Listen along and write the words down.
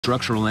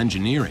structural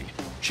engineering,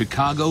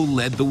 Chicago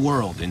led the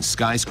world in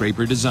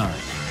skyscraper design.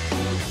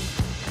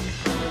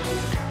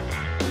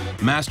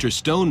 Master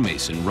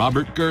stonemason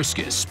Robert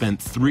Gerskis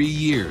spent 3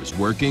 years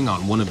working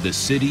on one of the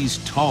city's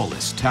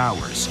tallest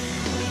towers.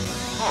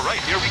 All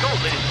right, here we go,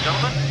 ladies and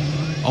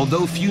gentlemen.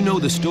 Although few know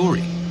the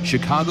story,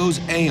 Chicago's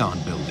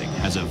AON building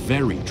has a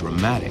very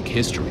dramatic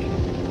history.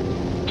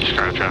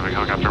 Chicago traffic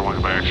helicopter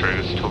 1 by X-ray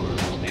is total.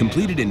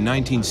 Completed in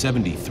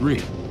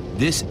 1973,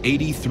 this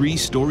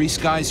 83-story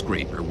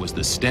skyscraper was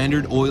the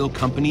Standard Oil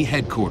Company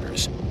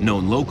headquarters,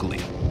 known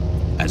locally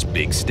as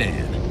Big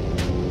Stan.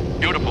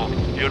 Beautiful,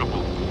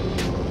 beautiful.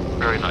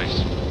 Very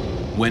nice.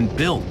 When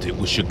built, it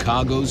was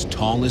Chicago's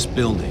tallest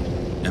building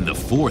and the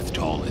 4th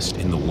tallest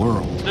in the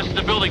world. This is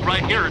the building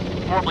right here,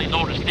 formerly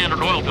known as Standard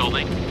Oil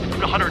Building,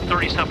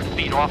 137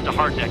 feet off the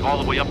hard deck, all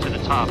the way up to the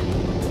top.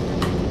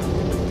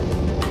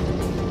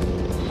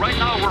 Right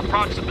now, we're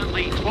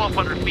approximately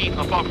 1,200 feet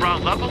above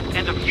ground level,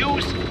 and the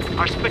views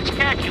are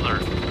spectacular.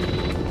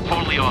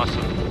 Totally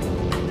awesome.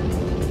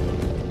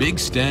 Big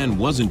Stan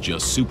wasn't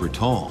just super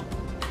tall.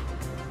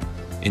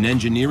 In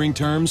engineering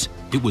terms,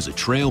 it was a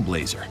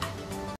trailblazer.